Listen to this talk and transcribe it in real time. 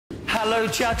Hello,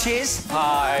 judges.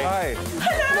 Hi.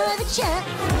 Hello, the chair.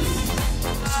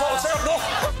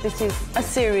 This is a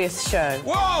serious show.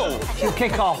 Whoa! You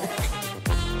kick off.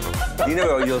 You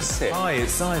know where you'll sit. Hi,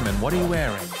 it's Simon. What are you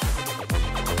wearing?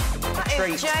 That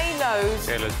is J-Lo's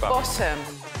bottom.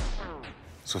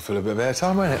 This will feel a bit of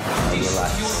airtime, won't it?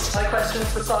 My questions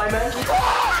for Simon.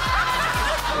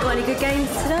 Got any good games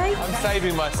today? I'm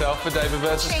saving myself for David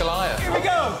versus Goliath. Here we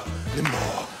go.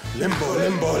 Limbo, limbo,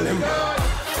 limbo, limbo.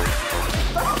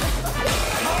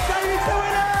 David's the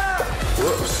winner!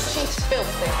 Whoops. She's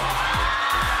filthy.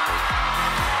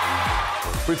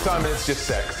 With Simon, it's just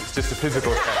sex. It's just a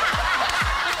physical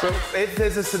sex. But if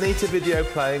there's a Sunita video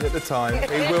playing at the time,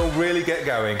 he will really get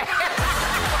going.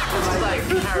 It's like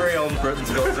carry on Britain's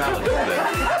Got Talent,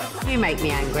 isn't it? You make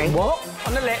me angry. What?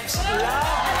 On the lips.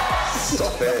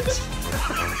 Stop it.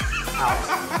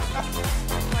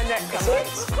 My neck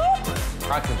hurts.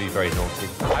 I can be very naughty.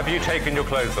 Have you taken your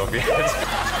clothes off yet?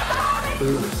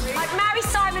 I'd marry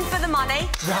Simon for the money.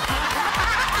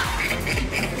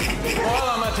 While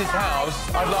I'm at his house,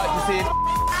 I'd like to see his...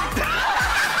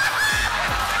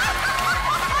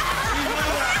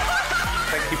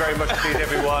 Thank you very much indeed,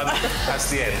 everyone. That's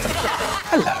the end.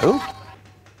 Hello.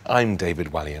 I'm David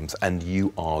Walliams, and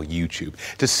you are YouTube.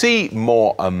 To see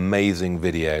more amazing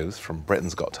videos from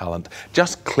Britain's Got Talent,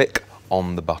 just click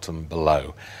on the button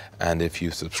below. And if you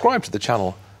subscribe to the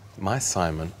channel, my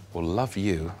Simon will love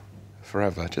you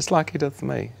forever, just like he does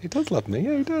me. He does love me,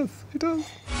 yeah, he does.